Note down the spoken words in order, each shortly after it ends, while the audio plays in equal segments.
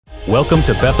Welcome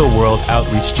to Bethel World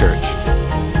Outreach Church.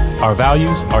 Our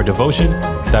values are devotion,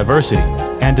 diversity,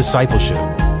 and discipleship.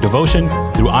 Devotion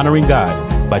through honoring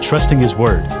God by trusting His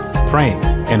Word, praying,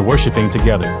 and worshiping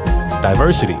together.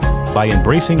 Diversity by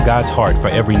embracing God's heart for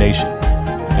every nation.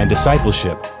 And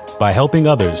discipleship by helping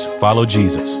others follow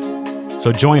Jesus.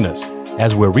 So join us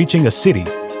as we're reaching a city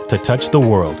to touch the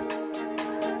world.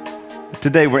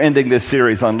 Today we're ending this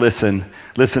series on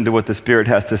Listen to what the Spirit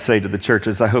has to say to the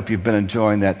churches. I hope you've been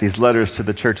enjoying that, these letters to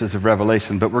the churches of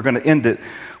Revelation. But we're going to end it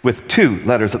with two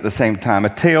letters at the same time, a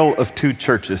tale of two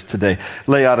churches today,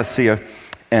 Laodicea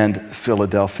and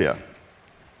Philadelphia.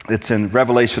 It's in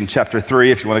Revelation chapter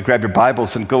 3. If you want to grab your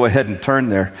Bibles and go ahead and turn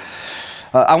there.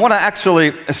 I want to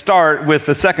actually start with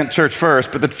the second church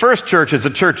first, but the first church is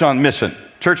a church on mission.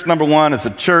 Church number one is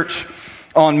a church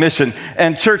on mission,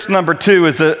 and church number two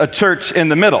is a church in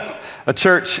the middle. A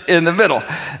church in the middle.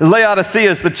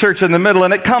 Laodicea is the church in the middle,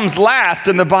 and it comes last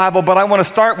in the Bible, but I want to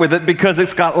start with it because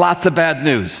it's got lots of bad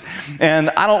news.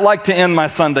 And I don't like to end my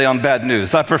Sunday on bad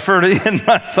news. I prefer to end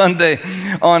my Sunday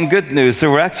on good news. So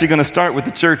we're actually going to start with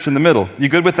the church in the middle. You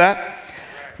good with that?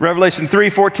 Revelation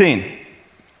 3:14.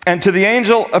 And to the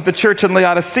angel of the church in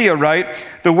Laodicea write,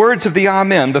 the words of the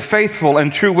Amen, the faithful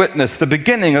and true witness, the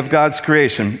beginning of God's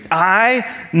creation. I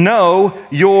know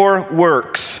your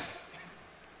works.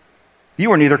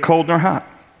 You are neither cold nor hot.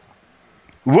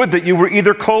 Would that you were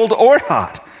either cold or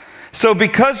hot. So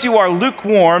because you are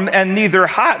lukewarm and neither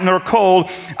hot nor cold,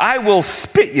 I will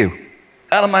spit you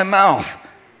out of my mouth.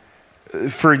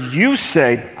 For you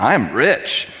say, I am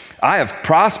rich, I have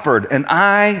prospered, and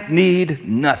I need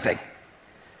nothing.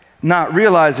 Not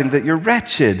realizing that you're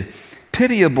wretched,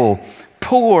 pitiable,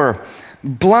 poor,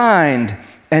 blind,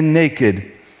 and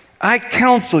naked. I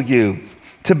counsel you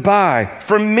to buy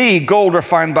from me gold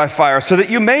refined by fire, so that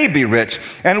you may be rich,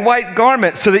 and white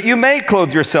garments, so that you may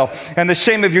clothe yourself, and the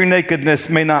shame of your nakedness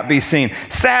may not be seen.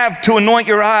 Salve to anoint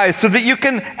your eyes, so that you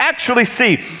can actually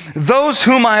see. Those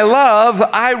whom I love,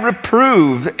 I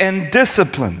reprove and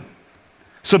discipline.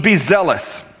 So be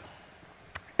zealous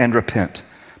and repent.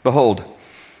 Behold,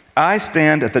 I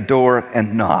stand at the door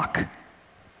and knock.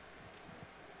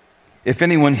 If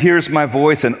anyone hears my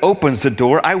voice and opens the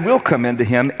door, I will come into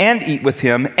him and eat with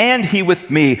him, and he with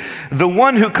me. The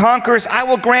one who conquers, I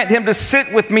will grant him to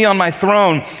sit with me on my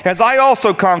throne, as I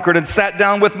also conquered and sat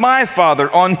down with my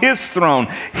Father on his throne.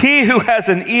 He who has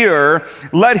an ear,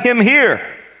 let him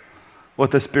hear what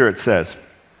the Spirit says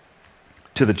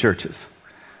to the churches.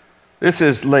 This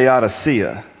is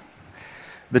Laodicea,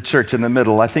 the church in the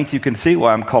middle. I think you can see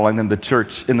why I'm calling them the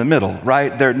church in the middle,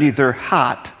 right? They're neither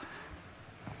hot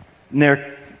nor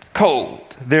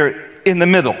cold. They're in the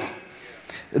middle.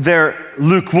 They're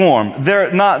lukewarm.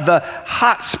 They're not the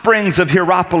hot springs of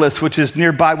Hierapolis, which is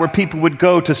nearby, where people would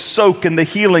go to soak in the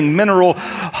healing mineral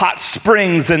hot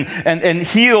springs and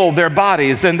heal their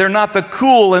bodies. And they're not the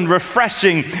cool and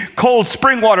refreshing cold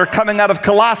spring water coming out of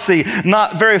Colossae,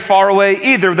 not very far away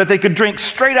either, that they could drink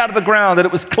straight out of the ground, that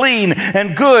it was clean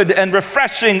and good and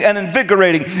refreshing and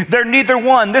invigorating. They're neither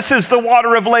one. This is the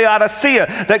water of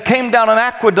Laodicea that came down an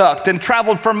aqueduct and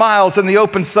traveled for miles in the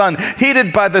open sun,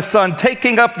 heated by the sun,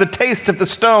 taking up the taste of the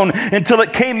stone until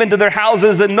it came into their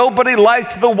houses, and nobody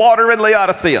liked the water in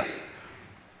Laodicea.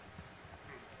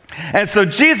 And so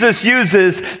Jesus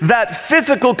uses that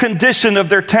physical condition of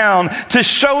their town to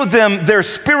show them their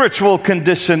spiritual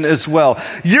condition as well.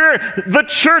 You're the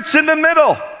church in the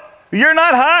middle. You're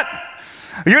not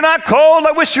hot. You're not cold.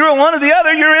 I wish you were one or the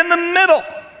other. You're in the middle.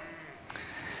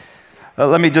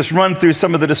 Let me just run through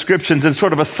some of the descriptions in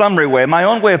sort of a summary way. My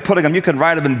own way of putting them, you can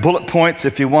write them in bullet points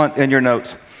if you want in your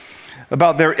notes,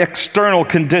 about their external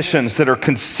conditions that are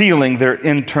concealing their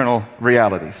internal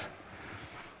realities.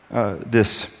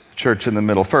 This church in the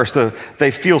middle. First,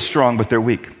 they feel strong, but they're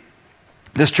weak.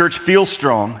 This church feels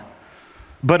strong,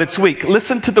 but it's weak.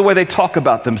 Listen to the way they talk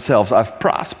about themselves. I've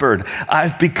prospered.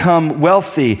 I've become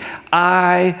wealthy.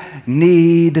 I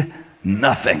need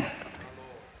nothing.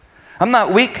 I'm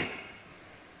not weak.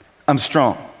 I'm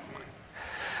strong.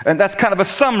 And that's kind of a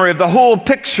summary of the whole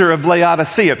picture of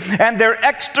Laodicea. And their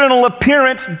external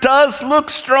appearance does look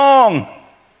strong.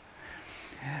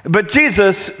 But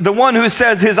Jesus, the one who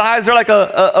says his eyes are like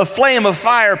a flame of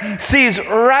fire, sees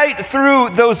right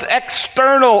through those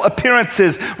external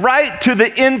appearances, right to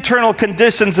the internal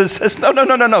conditions, and says, no.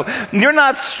 You're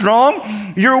not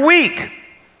strong, you're weak.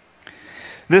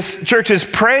 This church is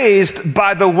praised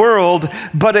by the world,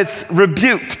 but it's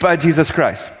rebuked by Jesus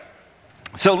Christ.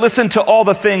 So listen to all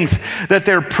the things that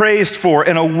they're praised for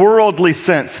in a worldly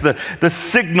sense, the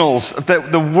signals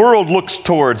that the world looks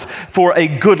towards for a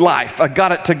good life, a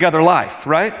got-it-together life,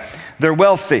 right? They're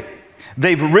wealthy.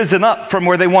 They've risen up from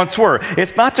where they once were.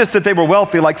 It's not just that they were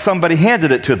wealthy like somebody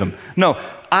handed it to them. No,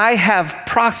 I have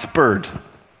prospered.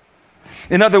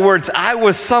 In other words, I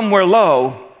was somewhere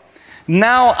low.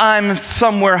 Now I'm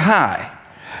somewhere high.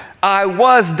 I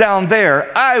was down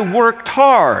there. I worked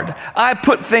hard. I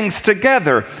put things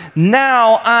together.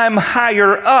 Now I'm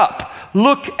higher up.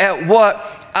 Look at what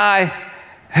I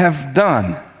have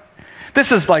done.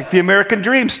 This is like the American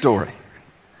dream story.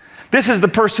 This is the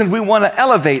person we want to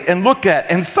elevate and look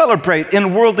at and celebrate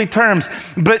in worldly terms.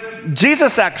 But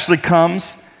Jesus actually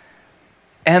comes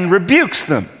and rebukes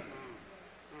them.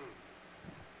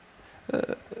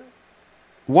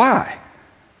 Why?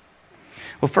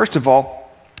 Well, first of all,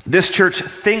 this church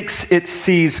thinks it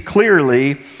sees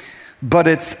clearly, but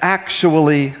it's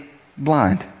actually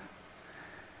blind.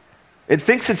 It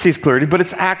thinks it sees clearly, but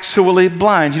it's actually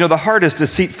blind. You know, the heart is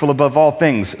deceitful above all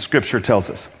things, Scripture tells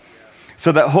us.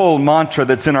 So that whole mantra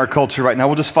that's in our culture right now,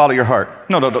 we'll just follow your heart.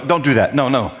 No, don't do that.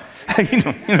 No.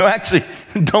 Actually,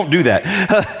 don't do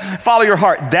that. Follow your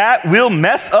heart. That will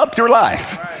mess up your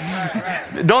life.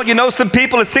 Right. Don't you know some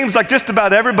people, it seems like just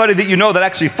about everybody that you know that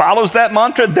actually follows that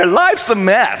mantra, their life's a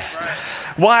mess. Right.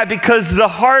 Why? Because the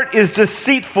heart is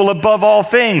deceitful above all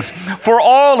things. For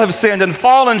all have sinned and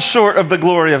fallen short of the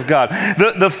glory of God.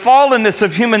 The fallenness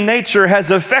of human nature has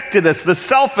affected us. The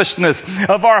selfishness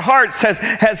of our hearts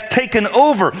has taken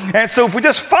over. And so if we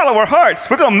just follow our hearts,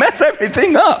 we're going to mess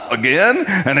everything up again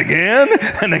and again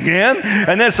and again.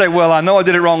 And then say, well, I know I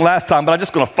did it wrong last time, but I'm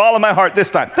just going to follow my heart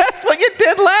this time. That's what you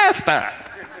did last time.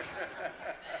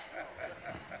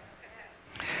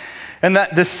 And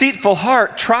that deceitful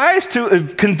heart tries to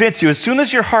convince you, as soon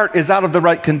as your heart is out of the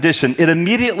right condition, it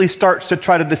immediately starts to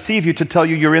try to deceive you to tell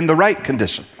you you're in the right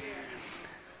condition.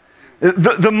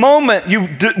 The moment you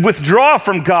withdraw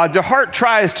from God, the heart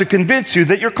tries to convince you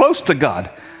that you're close to God.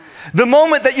 The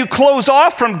moment that you close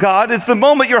off from God is the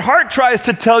moment your heart tries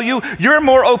to tell you you're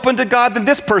more open to God than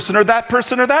this person or that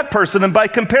person or that person, and by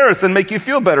comparison make you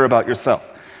feel better about yourself.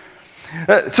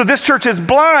 So this church is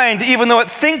blind even though it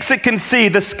thinks it can see.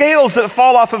 The scales that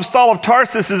fall off of Saul of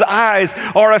Tarsus's eyes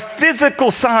are a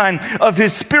physical sign of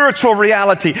his spiritual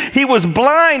reality. He was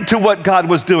blind to what God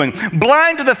was doing,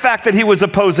 blind to the fact that he was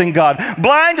opposing God,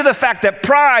 blind to the fact that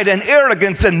pride and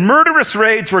arrogance and murderous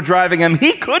rage were driving him.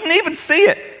 He couldn't even see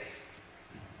it.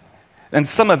 And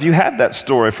some of you have that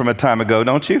story from a time ago,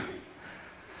 don't you?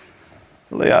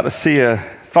 Laodicea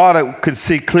thought it could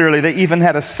see clearly. They even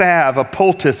had a salve, a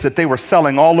poultice that they were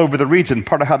selling all over the region,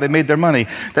 part of how they made their money,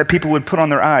 that people would put on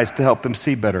their eyes to help them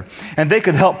see better. And they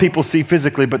could help people see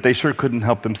physically, but they sure couldn't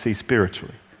help them see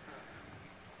spiritually.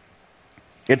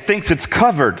 It thinks it's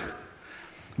covered,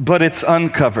 but it's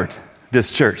uncovered. This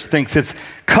church thinks it's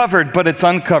covered, but it's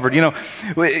uncovered. You know,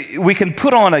 we can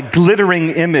put on a glittering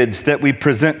image that we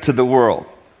present to the world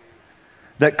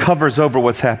that covers over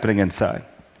what's happening inside.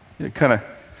 You come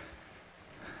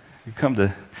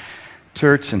to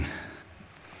church and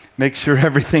make sure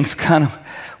everything's kind of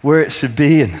where it should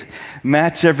be and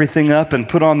match everything up and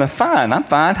put on the fine. I'm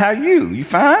fine. How are you? You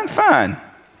fine? Fine.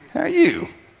 How are you?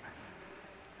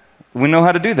 We know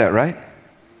how to do that, right?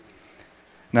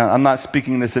 Now, I'm not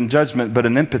speaking this in judgment, but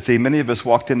in empathy. Many of us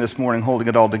walked in this morning holding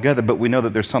it all together, but we know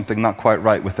that there's something not quite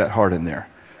right with that heart in there.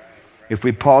 If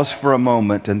we pause for a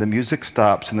moment and the music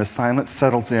stops and the silence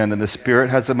settles in and the Spirit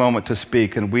has a moment to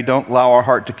speak and we don't allow our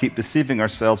heart to keep deceiving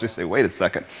ourselves, we say, wait a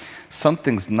second,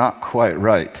 something's not quite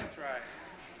right. That's right.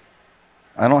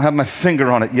 I don't have my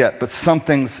finger on it yet, but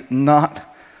something's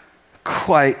not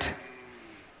quite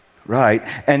right.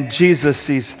 And Jesus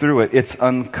sees through it. It's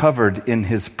uncovered in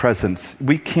his presence.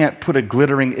 We can't put a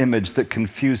glittering image that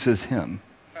confuses him.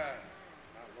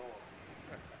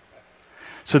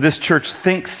 So this church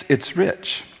thinks it's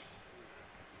rich,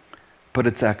 but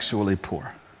it's actually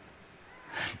poor.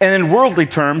 And in worldly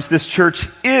terms, this church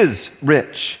is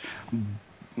rich.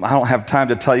 I don't have time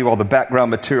to tell you all the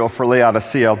background material for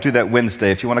Laodicea. I'll do that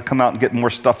Wednesday. If you want to come out and get more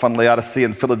stuff on Laodicea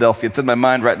and Philadelphia, it's in my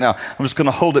mind right now. I'm just going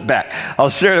to hold it back. I'll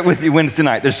share it with you Wednesday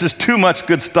night. There's just too much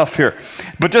good stuff here.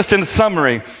 But just in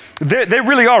summary, they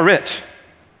really are rich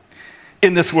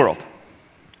in this world.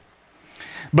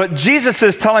 But Jesus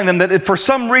is telling them that for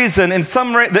some reason,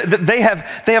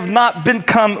 that they have not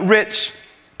become rich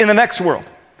in the next world.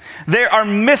 They are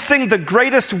missing the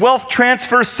greatest wealth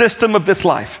transfer system of this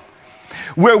life,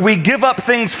 where we give up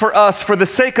things for us for the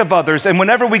sake of others. And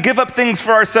whenever we give up things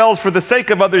for ourselves for the sake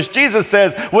of others, Jesus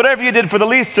says, whatever you did for the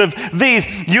least of these,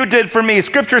 you did for me.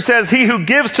 Scripture says, he who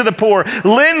gives to the poor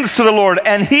lends to the Lord,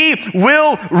 and he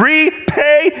will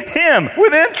repay him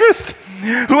with interest.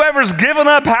 Whoever's given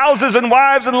up houses and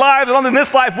wives and lives in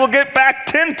this life will get back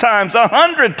 10 times,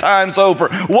 100 times over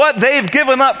what they've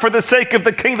given up for the sake of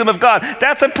the kingdom of God.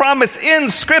 That's a promise in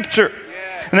Scripture.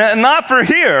 Yeah. Not for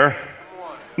here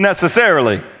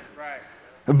necessarily,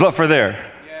 but for there,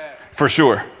 for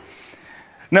sure.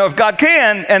 Now, if God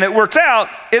can and it works out,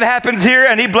 it happens here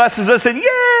and he blesses us and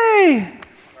yay!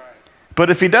 But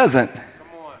if he doesn't,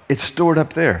 it's stored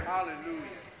up there.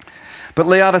 But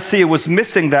Laodicea was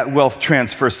missing that wealth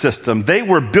transfer system. They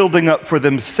were building up for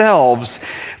themselves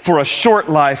for a short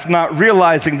life, not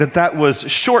realizing that that was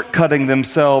shortcutting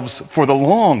themselves for the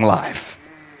long life.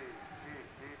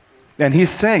 And he's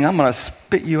saying, I'm going to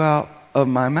spit you out of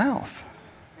my mouth.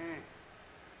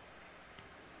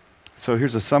 So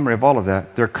here's a summary of all of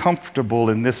that. They're comfortable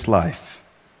in this life,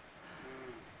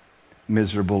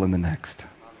 miserable in the next.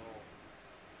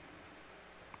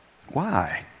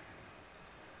 Why?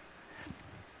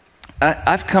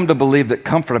 I've come to believe that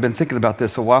comfort, I've been thinking about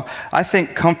this a while, I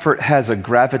think comfort has a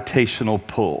gravitational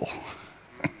pull.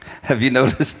 Have you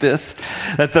noticed this?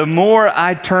 That the more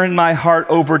I turn my heart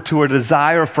over to a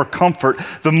desire for comfort,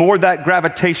 the more that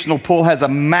gravitational pull has a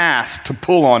mass to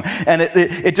pull on. And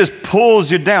it just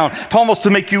pulls you down, to almost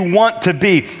to make you want to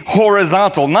be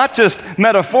horizontal. Not just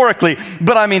metaphorically,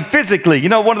 but I mean physically. You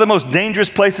know, one of the most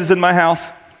dangerous places in my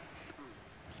house?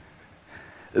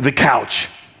 The couch.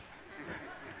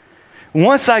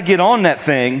 Once I get on that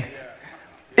thing,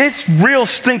 it's real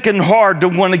stinking hard to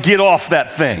want to get off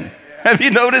that thing. Have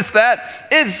you noticed that?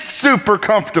 It's super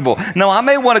comfortable. Now, I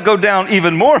may want to go down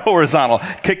even more horizontal.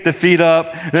 Kick the feet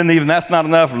up, then even that's not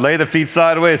enough. Lay the feet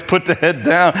sideways, put the head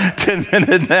down,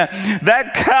 10-minute nap.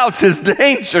 That couch is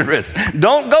dangerous.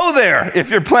 Don't go there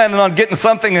if you're planning on getting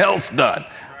something else done,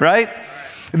 right?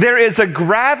 There is a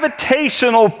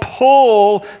gravitational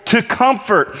pull to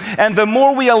comfort. And the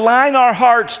more we align our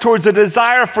hearts towards a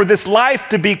desire for this life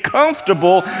to be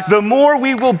comfortable, the more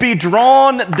we will be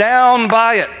drawn down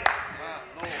by it.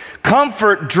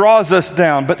 Comfort draws us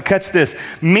down, but catch this,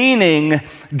 meaning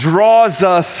draws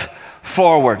us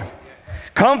forward.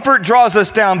 Comfort draws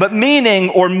us down, but meaning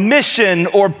or mission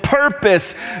or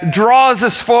purpose draws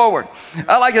us forward.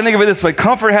 I like to think of it this way.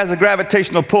 Comfort has a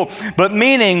gravitational pull, but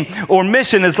meaning or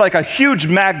mission is like a huge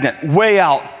magnet way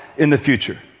out in the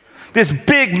future. This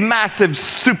big, massive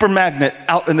super magnet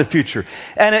out in the future.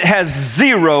 And it has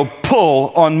zero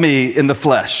pull on me in the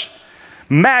flesh.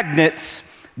 Magnets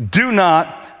do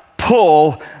not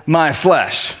pull my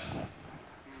flesh.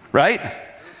 Right?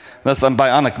 Unless I'm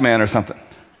Bionic Man or something.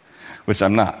 Which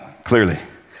I'm not, clearly.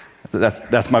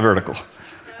 That's my vertical.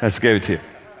 I just gave it to you.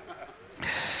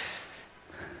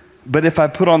 But if I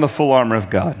put on the full armor of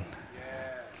God,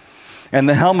 and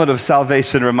the helmet of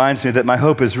salvation reminds me that my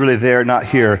hope is really there, not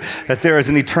here, that there is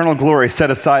an eternal glory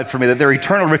set aside for me, that there are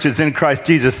eternal riches in Christ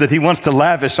Jesus that he wants to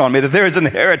lavish on me, that there is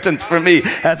inheritance for me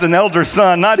as an elder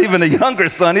son, not even a younger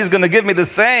son. He's going to give me the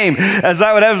same as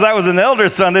I would have as I was an elder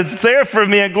son. That's there for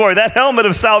me in glory. That helmet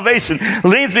of salvation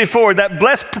leads me forward, that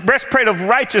breastplate of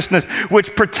righteousness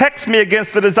which protects me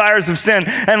against the desires of sin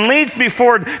and leads me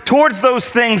forward towards those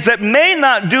things that may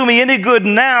not do me any good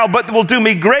now, but will do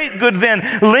me great good then,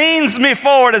 leans me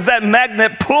forward as that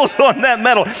magnet pulls on that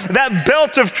metal, that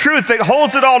belt of truth that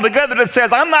holds it all together, that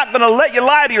says, I'm not going to let you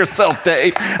lie to yourself,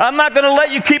 Dave. I'm not going to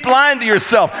let you keep lying to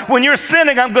yourself. When you're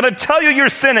sinning, I'm going to tell you you're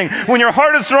sinning. When your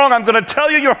heart is wrong, I'm going to tell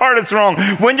you your heart is wrong.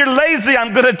 When you're lazy,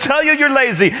 I'm going to tell you you're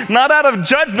lazy, not out of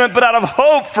judgment, but out of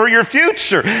hope for your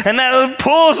future. And that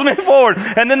pulls me forward.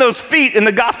 And then those feet in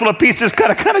the gospel of peace just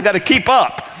kind of got to keep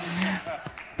up.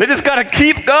 They just got to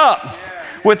keep up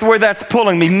with where that's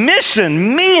pulling me.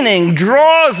 Mission, meaning,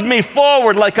 draws me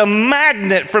forward like a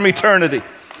magnet from eternity.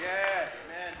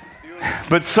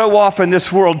 But so often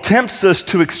this world tempts us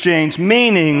to exchange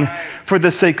meaning for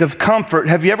the sake of comfort.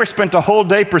 Have you ever spent a whole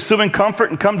day pursuing comfort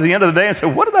and come to the end of the day and say,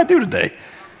 what did I do today?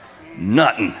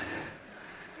 Nothing.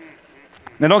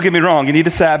 Now don't get me wrong, you need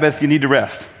a Sabbath, you need to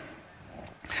rest.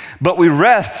 But we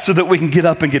rest so that we can get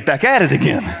up and get back at it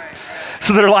again.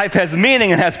 So that our life has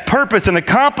meaning and has purpose and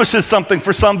accomplishes something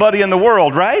for somebody in the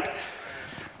world, right?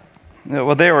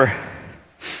 Well, they were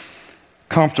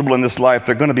comfortable in this life.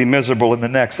 They're going to be miserable in the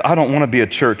next. I don't want to be a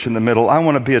church in the middle. I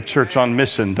want to be a church on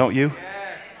mission, don't you?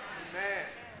 Yes.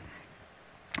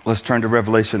 Let's turn to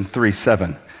Revelation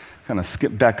 3:7. Kind of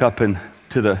skip back up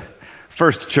into the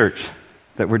first church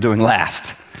that we're doing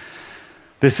last.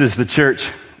 This is the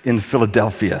church in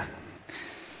Philadelphia.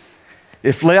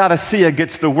 If Laodicea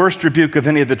gets the worst rebuke of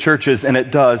any of the churches, and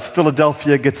it does,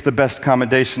 Philadelphia gets the best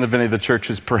commendation of any of the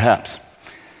churches, perhaps.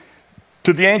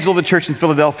 To the angel of the church in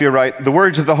Philadelphia write, the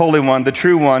words of the Holy One, the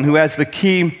true one, who has the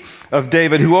key of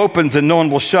David, who opens and no one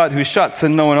will shut, who shuts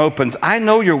and no one opens. I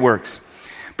know your works.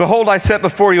 Behold, I set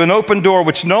before you an open door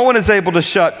which no one is able to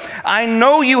shut. I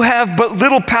know you have but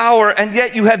little power, and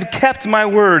yet you have kept my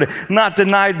word, not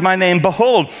denied my name.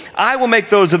 Behold, I will make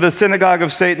those of the synagogue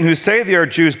of Satan who say they are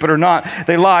Jews but are not,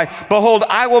 they lie. Behold,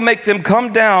 I will make them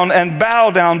come down and bow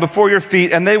down before your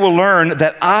feet, and they will learn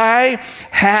that I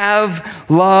have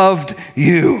loved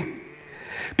you.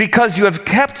 Because you have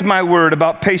kept my word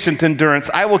about patient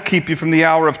endurance, I will keep you from the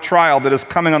hour of trial that is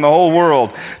coming on the whole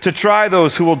world to try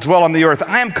those who will dwell on the earth.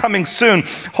 I am coming soon.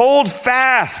 Hold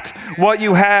fast what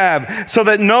you have so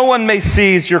that no one may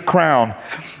seize your crown.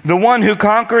 The one who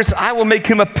conquers, I will make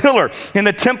him a pillar in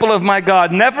the temple of my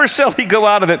God. Never shall he go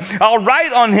out of it. I'll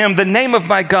write on him the name of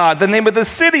my God, the name of the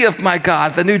city of my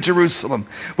God, the New Jerusalem,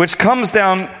 which comes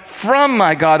down from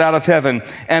my God out of heaven,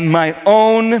 and my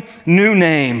own new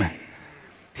name.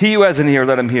 He who has an ear,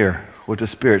 let him hear what the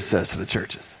Spirit says to the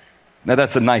churches. Now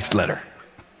that's a nice letter.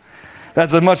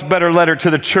 That's a much better letter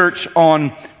to the church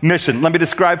on mission. Let me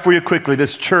describe for you quickly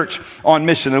this church on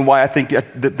mission and why I think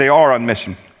that they are on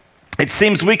mission. It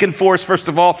seems weak in force, first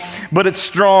of all, but it's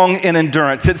strong in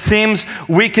endurance. It seems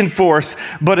weak in force,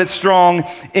 but it's strong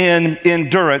in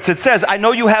endurance. It says, I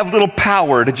know you have little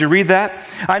power. Did you read that?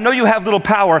 I know you have little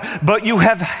power, but you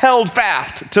have held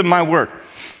fast to my word.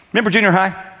 Remember junior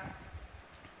high?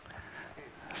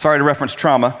 Sorry to reference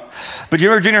trauma, but you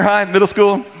remember junior high, middle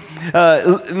school?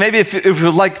 Maybe if it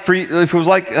was like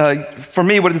for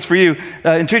me, what it is for you.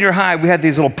 In junior high, we had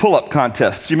these little pull-up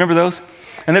contests. You remember those?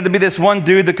 And there'd be this one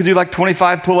dude that could do like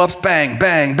 25 pull-ups, bang,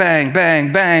 bang, bang,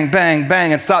 bang, bang, bang,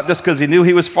 bang, and stop just because he knew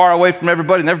he was far away from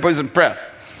everybody and everybody's impressed.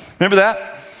 Remember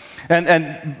that?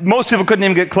 And most people couldn't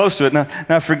even get close to it.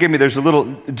 Now forgive me, there's a little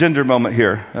gender moment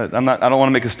here. I don't want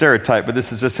to make a stereotype, but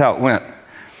this is just how it went.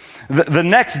 The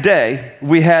next day,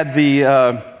 we had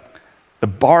the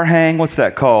bar hang. What's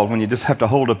that called when you just have to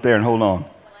hold up there and hold on?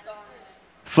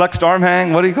 Flexed arm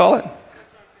hang. What do you call it?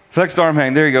 Flexed arm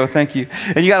hang. There you go. Thank you.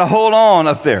 And you got to hold on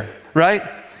up there, right?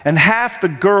 And half the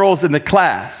girls in the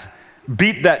class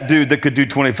beat that dude that could do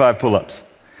 25 pull-ups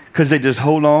because they just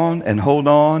hold on and hold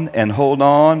on and hold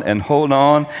on and hold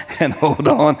on and hold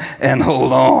on and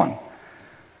hold on.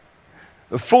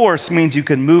 Force means you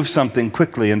can move something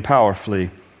quickly and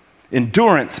powerfully.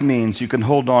 Endurance means you can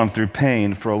hold on through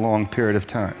pain for a long period of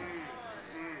time.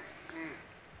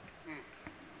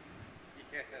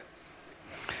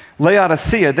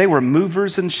 Laodicea, they were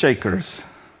movers and shakers.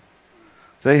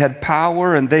 They had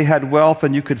power and they had wealth,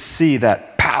 and you could see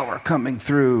that power coming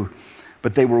through.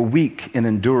 But they were weak in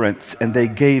endurance, and they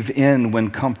gave in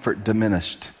when comfort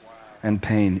diminished and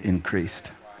pain increased.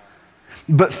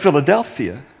 But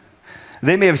Philadelphia,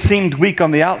 they may have seemed weak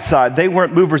on the outside. They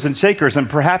weren't movers and shakers, and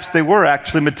perhaps they were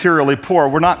actually materially poor.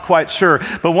 We're not quite sure.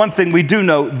 But one thing we do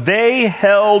know, they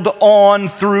held on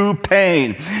through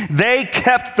pain. They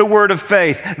kept the word of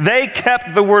faith. They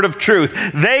kept the word of truth.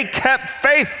 They kept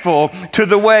faithful to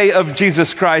the way of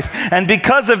Jesus Christ. And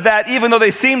because of that, even though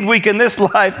they seemed weak in this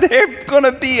life, they're going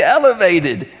to be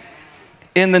elevated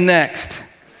in the next.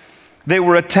 They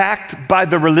were attacked by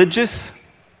the religious.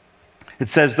 It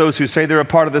says those who say they're a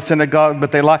part of the synagogue,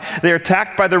 but they lie. They're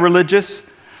attacked by the religious.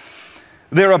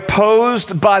 They're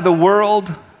opposed by the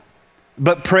world,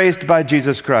 but praised by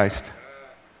Jesus Christ.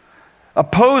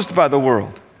 Opposed by the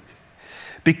world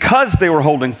because they were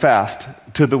holding fast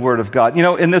to the word of God. You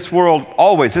know, in this world,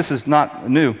 always, this is not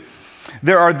new,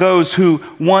 there are those who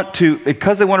want to,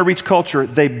 because they want to reach culture,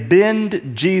 they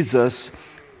bend Jesus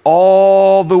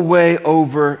all the way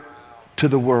over to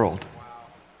the world.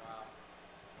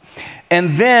 And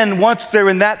then once they're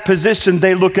in that position,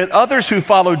 they look at others who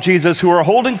follow Jesus, who are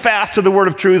holding fast to the word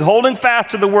of truth, holding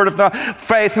fast to the word of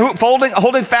faith,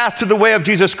 holding fast to the way of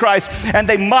Jesus Christ, and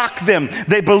they mock them,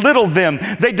 they belittle them,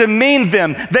 they demean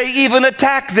them, they even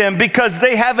attack them because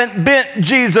they haven't bent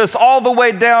Jesus all the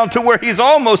way down to where he's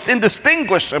almost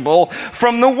indistinguishable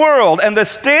from the world. And the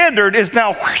standard is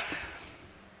now, whoosh.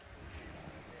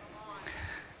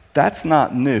 That's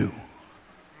not new.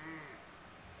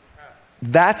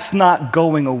 That's not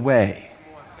going away.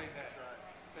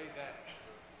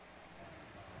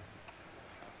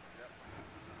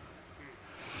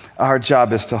 Our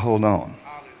job is to hold on.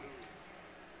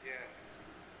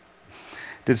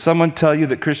 Did someone tell you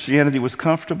that Christianity was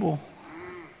comfortable?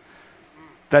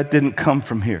 That didn't come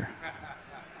from here.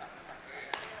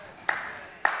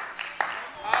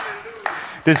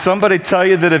 Did somebody tell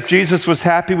you that if Jesus was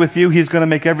happy with you, he's going to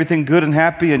make everything good and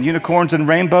happy and unicorns and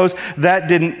rainbows? That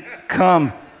didn't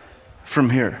come from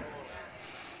here.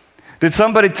 Did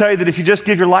somebody tell you that if you just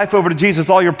give your life over to Jesus,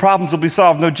 all your problems will be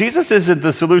solved? No, Jesus isn't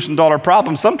the solution to all our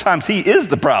problems. Sometimes he is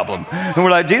the problem. And we're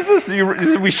like, Jesus,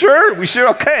 we sure? We sure?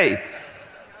 Okay.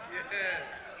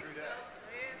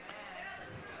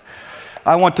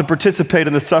 I want to participate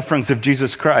in the sufferings of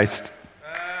Jesus Christ.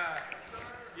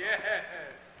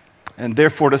 And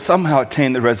therefore to somehow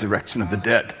attain the resurrection of the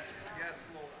dead.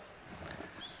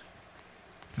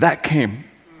 That came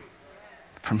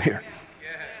from here.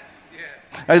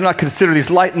 I do not consider these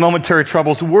light momentary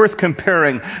troubles worth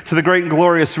comparing to the great and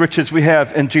glorious riches we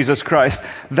have in Jesus Christ.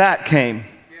 That came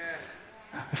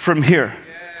from here.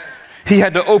 He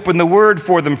had to open the word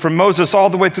for them from Moses all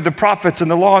the way through the prophets and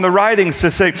the law and the writings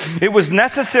to say it was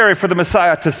necessary for the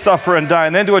Messiah to suffer and die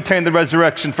and then to attain the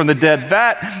resurrection from the dead.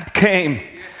 That came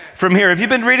from here. Have you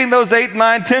been reading those 8,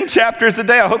 9, 10 chapters a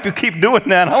day? I hope you keep doing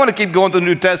that. I want to keep going to the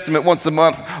New Testament once a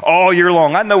month all year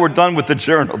long. I know we're done with the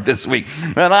journal this week,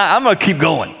 and I'm going to keep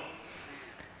going.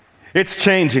 It's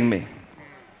changing me.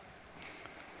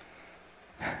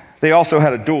 They also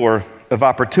had a door of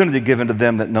opportunity given to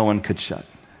them that no one could shut.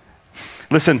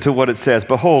 Listen to what it says.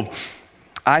 Behold,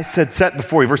 I said, set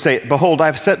before you, verse 8, behold,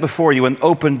 I've set before you an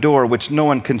open door which no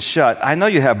one can shut. I know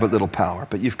you have but little power,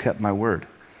 but you've kept my word.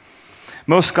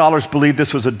 Most scholars believe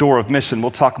this was a door of mission.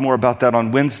 We'll talk more about that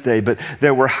on Wednesday, but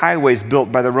there were highways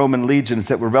built by the Roman legions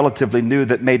that were relatively new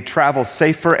that made travel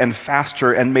safer and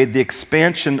faster and made the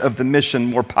expansion of the mission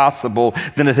more possible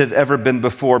than it had ever been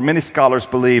before. Many scholars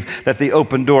believe that the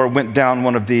open door went down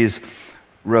one of these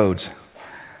roads.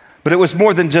 But it was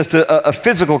more than just a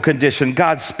physical condition.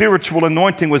 God's spiritual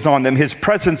anointing was on them. His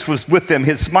presence was with them.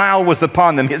 His smile was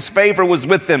upon them. His favor was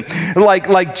with them.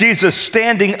 Like Jesus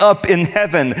standing up in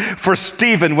heaven for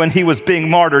Stephen when he was being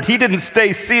martyred. He didn't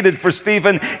stay seated for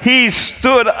Stephen. He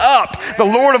stood up. The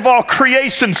Lord of all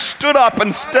creation stood up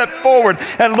and stepped forward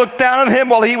and looked down on him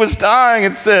while he was dying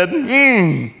and said,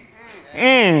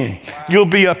 you'll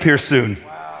be up here soon.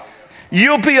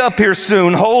 You'll be up here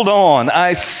soon. Hold on.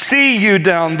 I see you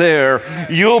down there.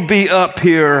 You'll be up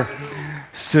here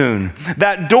soon.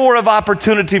 That door of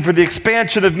opportunity for the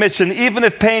expansion of mission, even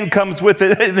if pain comes with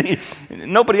it,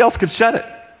 nobody else could shut it.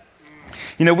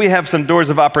 You know, we have some doors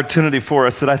of opportunity for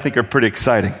us that I think are pretty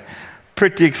exciting.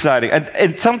 Pretty exciting.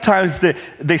 And sometimes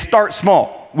they start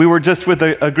small. We were just with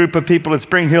a group of people in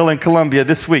Spring Hill in Columbia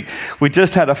this week. We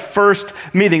just had a first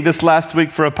meeting this last week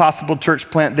for a possible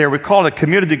church plant there. We call it a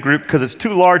community group because it's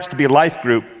too large to be a life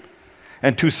group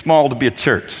and too small to be a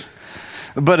church.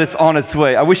 But it's on its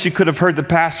way. I wish you could have heard the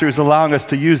pastor who's allowing us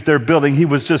to use their building. He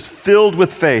was just filled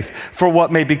with faith for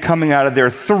what may be coming out of there,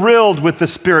 thrilled with the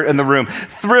Spirit in the room,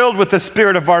 thrilled with the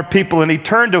Spirit of our people. And he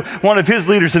turned to one of his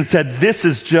leaders and said, this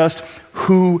is just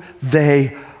who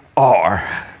they are.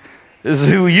 This is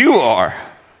who you are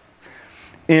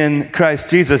in Christ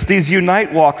Jesus. These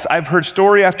Unite walks, I've heard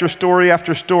story after story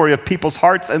after story of people's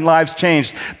hearts and lives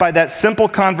changed by that simple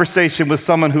conversation with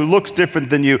someone who looks different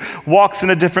than you, walks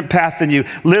in a different path than you,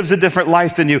 lives a different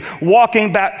life than you.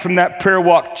 Walking back from that prayer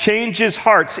walk changes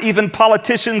hearts. Even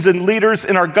politicians and leaders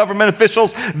and our government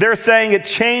officials, they're saying it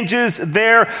changes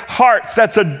their hearts.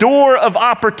 That's a door of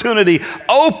opportunity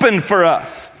open for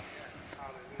us.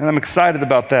 And I'm excited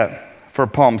about that. For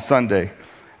Palm Sunday.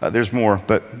 There's more,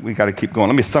 but we got to keep going.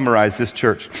 Let me summarize this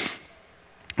church.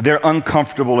 They're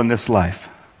uncomfortable in this life,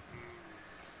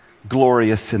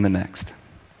 glorious in the next.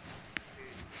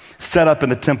 Set up in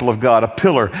the temple of God, a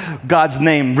pillar, God's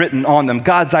name written on them,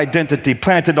 God's identity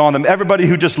planted on them. Everybody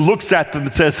who just looks at them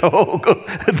and says, oh,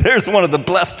 there's one of the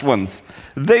blessed ones.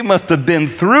 They must have been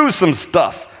through some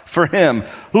stuff for him.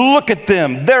 Look at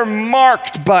them. They're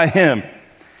marked by him.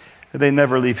 They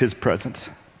never leave his presence.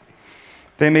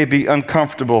 They may be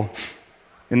uncomfortable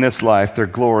in this life. They're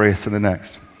glorious in the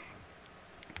next.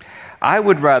 I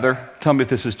would rather, tell me if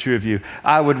this is true of you,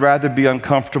 I would rather be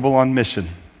uncomfortable on mission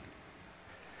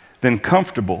than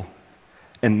comfortable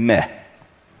and meh.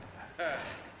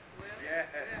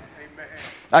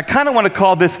 I kind of want to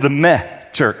call this the meh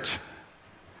church.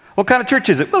 What kind of church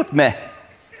is it? Well, it's meh.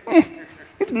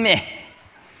 It's meh.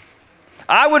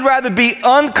 I would rather be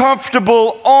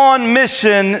uncomfortable on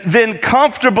mission than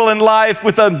comfortable in life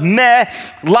with a meh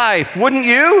life. Wouldn't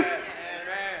you?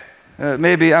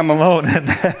 Maybe I'm alone in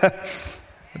that.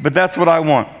 But that's what I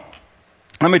want.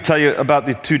 Let me tell you about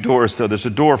the two doors, though. There's a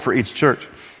door for each church.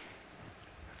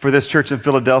 For this church in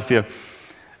Philadelphia,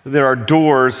 there are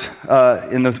doors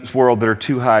in this world that are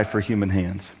too high for human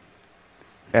hands.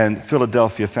 And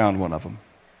Philadelphia found one of them.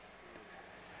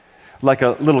 Like a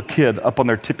little kid up on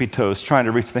their tippy toes trying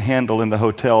to reach the handle in the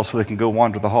hotel so they can go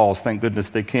wander the halls. Thank goodness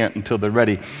they can't until they're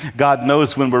ready. God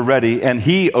knows when we're ready, and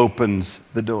he opens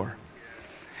the door.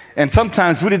 And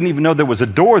sometimes we didn't even know there was a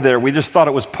door there. We just thought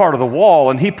it was part of the wall.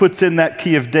 And he puts in that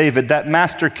key of David, that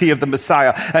master key of the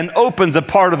Messiah, and opens a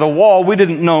part of the wall we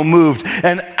didn't know moved.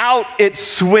 And out it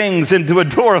swings into a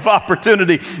door of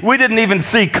opportunity we didn't even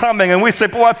see coming. And we say,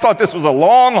 boy, I thought this was a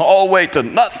long hallway to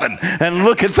nothing. And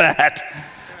look at that.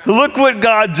 Look what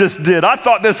God just did. I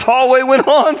thought this hallway went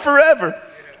on forever.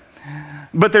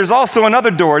 But there's also another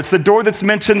door. It's the door that's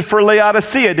mentioned for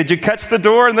Laodicea. Did you catch the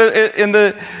door in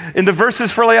the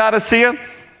verses for Laodicea?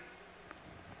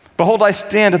 Behold, I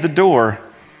stand at the door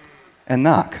and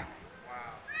knock.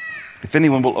 If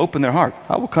anyone will open their heart,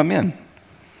 I will come in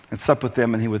and sup with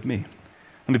them and he with me.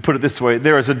 Let me put it this way.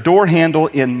 There is a door handle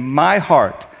in my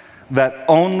heart that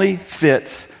only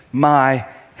fits my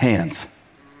hands.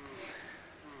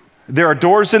 There are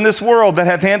doors in this world that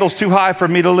have handles too high for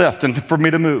me to lift and for me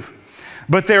to move.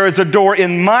 But there is a door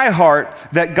in my heart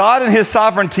that God in his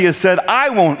sovereignty has said, I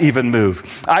won't even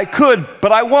move. I could,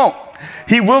 but I won't.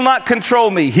 He will not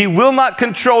control me. He will not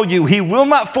control you. He will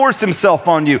not force himself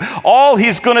on you. All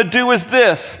he's going to do is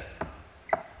this.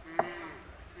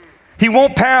 He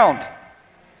won't pound.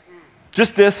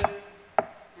 Just this.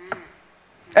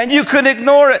 And you can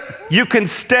ignore it. You can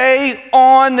stay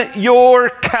on your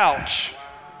couch.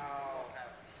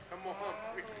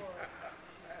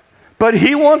 But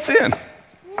he wants in.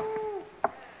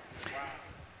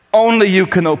 Only you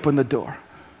can open the door.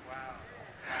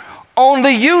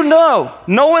 Only you know.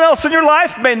 No one else in your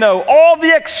life may know. All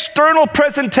the external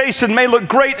presentation may look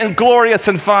great and glorious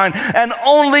and fine. And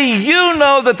only you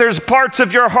know that there's parts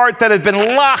of your heart that have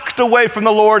been locked away from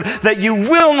the Lord that you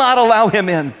will not allow him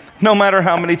in, no matter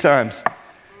how many times.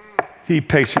 He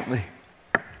patiently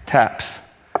taps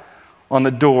on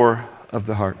the door of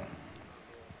the heart.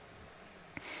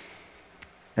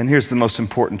 And here's the most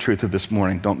important truth of this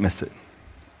morning. Don't miss it.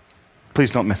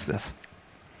 Please don't miss this.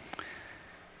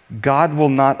 God will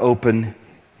not open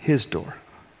his door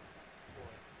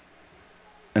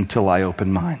until I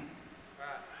open mine.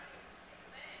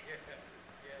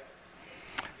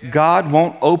 God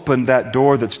won't open that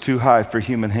door that's too high for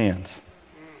human hands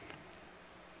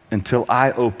until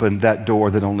I open that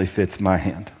door that only fits my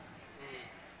hand.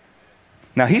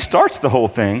 Now, he starts the whole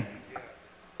thing.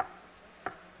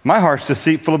 My heart's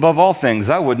deceitful above all things.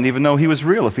 I wouldn't even know he was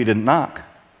real if he didn't knock.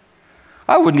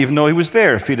 I wouldn't even know he was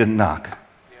there if he didn't knock.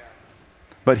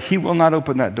 But he will not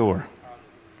open that door.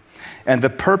 And the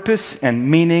purpose and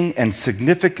meaning and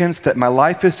significance that my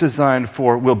life is designed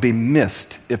for will be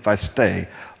missed if I stay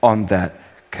on that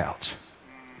couch.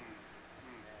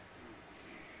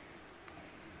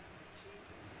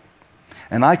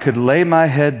 And I could lay my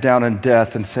head down in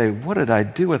death and say, what did I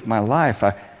do with my life?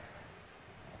 I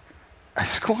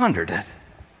squandered it.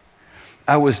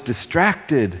 I was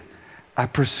distracted. I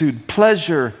pursued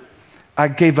pleasure. I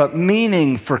gave up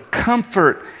meaning for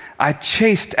comfort. I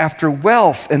chased after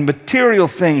wealth and material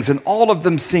things, and all of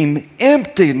them seem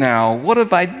empty now. What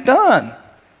have I done?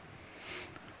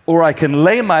 Or I can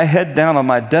lay my head down on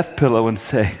my death pillow and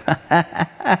say,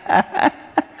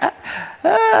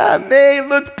 I may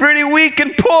look pretty weak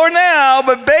and poor now,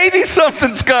 but baby,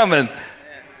 something's coming.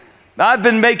 I've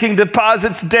been making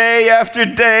deposits day after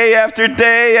day after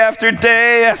day after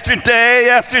day after day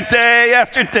after day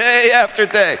after day after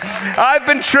day. I've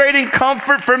been trading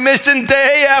comfort for mission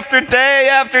day after day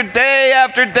after day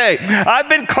after day. I've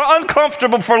been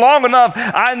uncomfortable for long enough.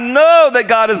 I know that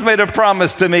God has made a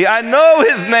promise to me. I know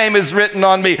his name is written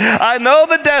on me. I know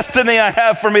the destiny I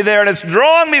have for me there, and it's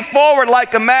drawing me forward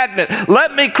like a magnet.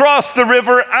 Let me cross the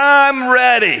river. I'm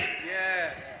ready.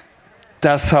 Yes.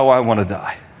 That's how I want to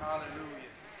die.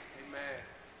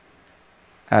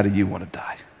 How do you want to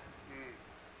die?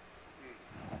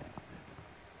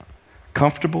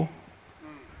 Comfortable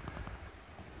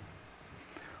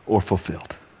or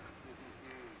fulfilled?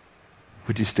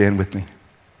 Would you stand with me?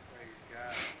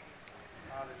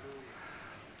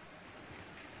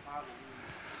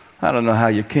 I don't know how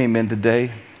you came in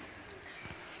today.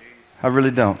 I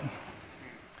really don't.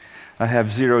 I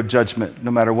have zero judgment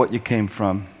no matter what you came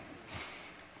from.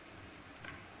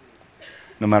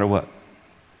 No matter what.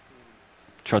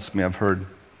 Trust me, I've heard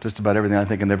just about everything I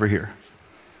think I never hear.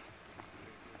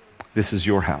 This is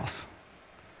your house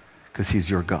because he's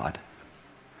your God.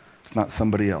 It's not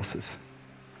somebody else's.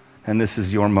 And this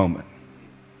is your moment.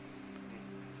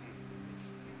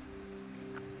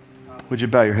 Would you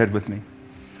bow your head with me?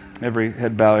 Every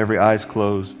head bow, every eye's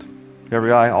closed.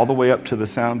 Every eye all the way up to the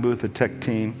sound booth, the tech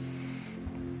team.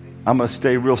 I'm going to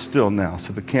stay real still now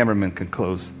so the cameraman can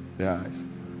close the eyes.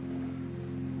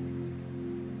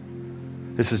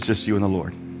 This is just you and the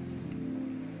Lord.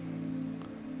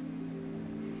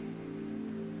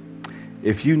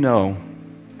 If you know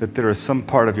that there is some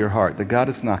part of your heart that God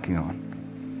is knocking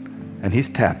on, and He's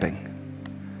tapping.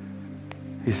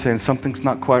 He's saying something's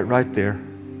not quite right there.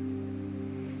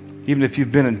 Even if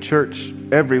you've been in church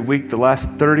every week the last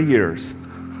 30 years,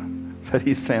 but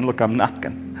He's saying, look, I'm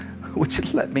knocking. Would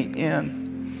you let me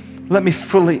in? Let me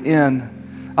fully in.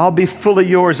 I'll be fully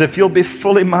yours if you'll be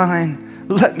fully mine.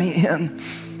 Let me in.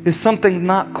 Is something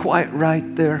not quite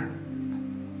right there?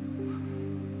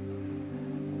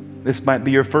 This might be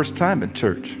your first time in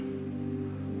church.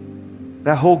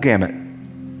 That whole gamut.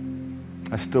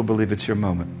 I still believe it's your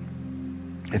moment.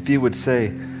 If you would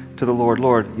say to the Lord,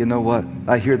 Lord, you know what?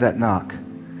 I hear that knock,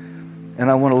 and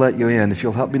I want to let you in. If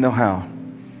you'll help me know how.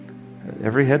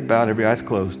 Every head bowed, every eyes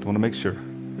closed. I want to make sure.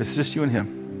 It's just you and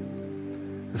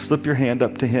Him. Just slip your hand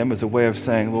up to Him as a way of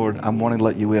saying, Lord, I'm wanting to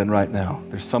let you in right now.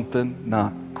 There's something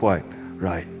not quite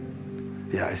right.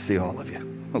 Yeah, I see all of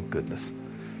you. Oh, goodness.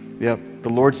 Yep, the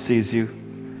Lord sees you.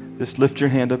 Just lift your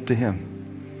hand up to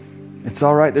Him. It's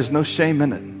all right. There's no shame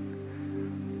in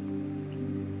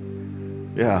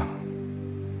it. Yeah.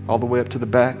 All the way up to the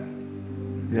back.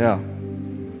 Yeah.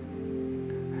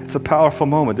 It's a powerful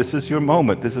moment. This is your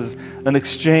moment. This is an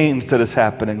exchange that is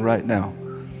happening right now.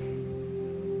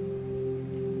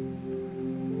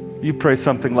 You pray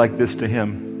something like this to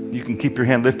Him. You can keep your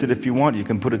hand lifted if you want. You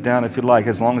can put it down if you like,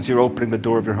 as long as you're opening the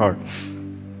door of your heart.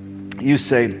 You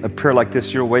say a prayer like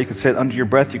this your way. You can say it under your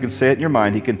breath. You can say it in your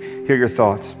mind. He can hear your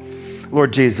thoughts.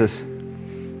 Lord Jesus,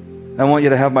 I want you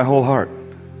to have my whole heart.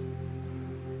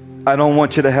 I don't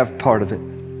want you to have part of it.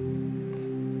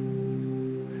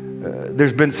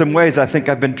 There's been some ways I think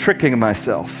I've been tricking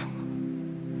myself.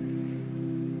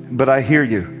 But I hear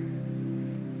you.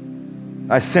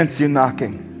 I sense you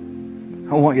knocking.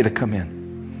 I want you to come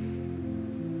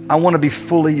in. I want to be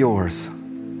fully yours.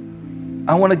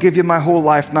 I want to give you my whole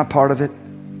life, not part of it.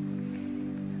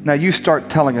 Now you start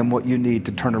telling Him what you need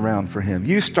to turn around for Him.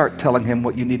 You start telling Him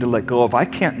what you need to let go of. I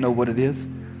can't know what it is.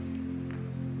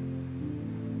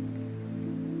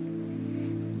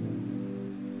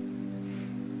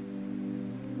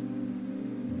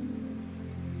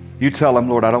 You tell Him,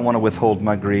 Lord, I don't want to withhold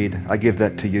my greed. I give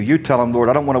that to you. You tell Him, Lord,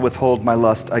 I don't want to withhold my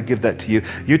lust. I give that to you.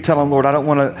 You tell Him, Lord, I don't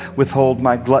want to withhold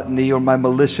my gluttony or my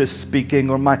malicious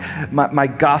speaking or my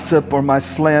gossip or my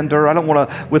slander. I don't want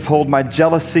to withhold my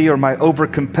jealousy or my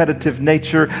over-competitive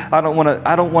nature. I don't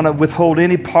want to withhold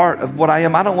any part of what I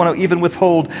am. I don't want to even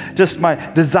withhold just my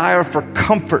desire for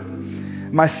comfort,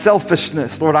 my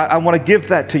selfishness. Lord, I want to give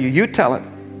that to you. You tell Him.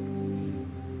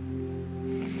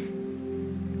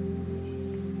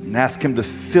 And ask Him to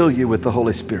fill you with the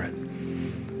Holy Spirit,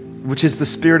 which is the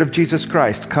Spirit of Jesus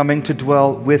Christ coming to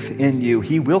dwell within you.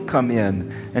 He will come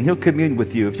in and He'll commune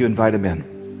with you if you invite Him in.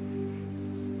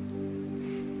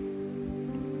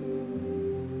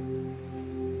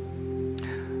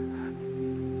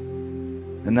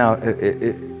 And now,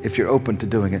 if you're open to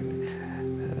doing it,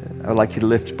 I'd like you to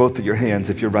lift both of your hands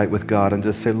if you're right with God and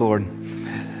just say, Lord,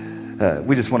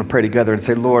 we just want to pray together and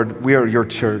say, Lord, we are your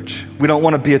church. We don't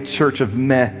want to be a church of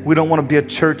meh. We don't want to be a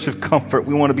church of comfort.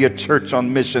 We want to be a church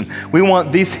on mission. We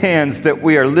want these hands that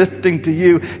we are lifting to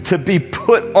you to be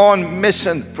put on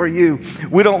mission for you.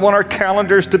 We don't want our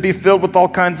calendars to be filled with all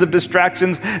kinds of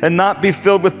distractions and not be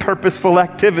filled with purposeful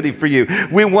activity for you.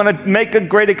 We want to make a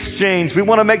great exchange. We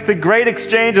want to make the great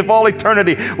exchange of all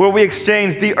eternity, where we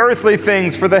exchange the earthly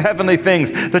things for the heavenly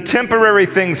things, the temporary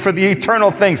things for the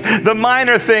eternal things, the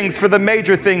minor things for the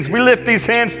major things. We lift these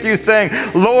hands to you saying,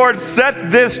 Lord, set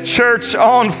this church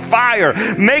on fire.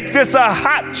 Make this a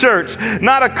hot church,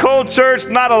 not a cold church,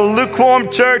 not a lukewarm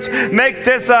church. Make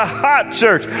this a hot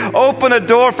church. Open a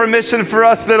door for mission for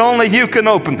us that only you can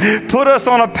open. Put us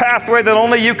on a pathway that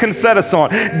only you can set us on.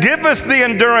 Give us the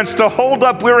endurance to hold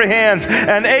up weary hands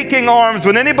and aching arms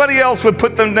when anybody else would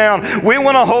put them down. We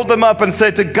want to hold them up and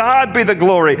say, to God be the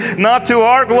glory, not to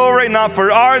our glory, not for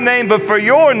our name, but for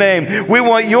your name. We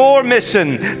want your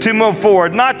mission to move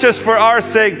forward, not just for our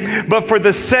sake, but for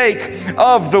the sake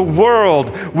of the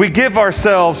world. We give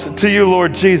ourselves to you,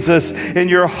 Lord Jesus. In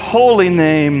your holy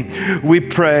name we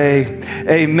pray.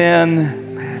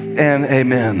 Amen and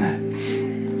amen.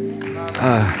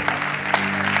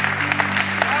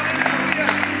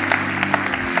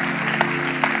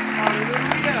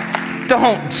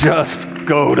 Don't just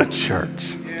go to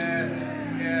church.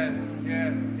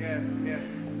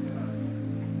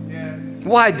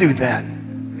 Why do that?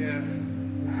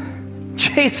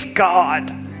 Chase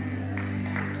God.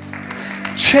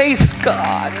 Chase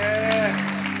God.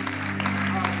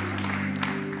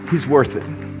 He's worth it.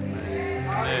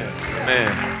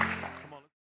 Amen.